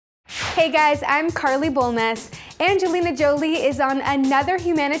Hey guys, I'm Carly Bolness. Angelina Jolie is on another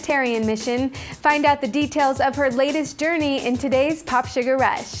humanitarian mission. Find out the details of her latest journey in today's PopSugar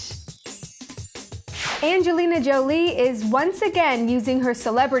Rush. Angelina Jolie is once again using her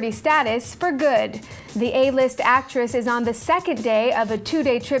celebrity status for good. The A-list actress is on the second day of a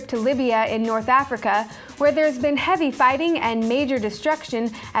two-day trip to Libya in North Africa, where there's been heavy fighting and major destruction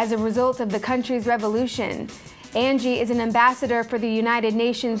as a result of the country's revolution. Angie is an ambassador for the United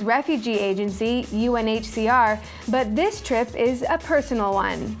Nations Refugee Agency, UNHCR, but this trip is a personal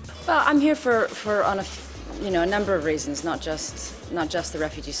one. Well, I'm here for a number of reasons, not just the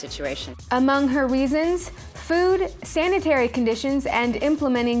refugee situation. Among her reasons, food, sanitary conditions, and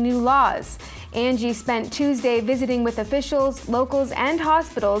implementing new laws. Angie spent Tuesday visiting with officials, locals, and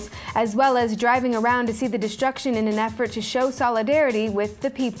hospitals, as well as driving around to see the destruction in an effort to show solidarity with the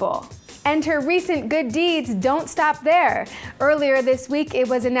people. And her recent good deeds don't stop there. Earlier this week, it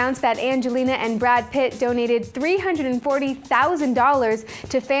was announced that Angelina and Brad Pitt donated $340,000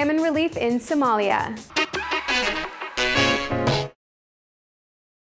 to famine relief in Somalia.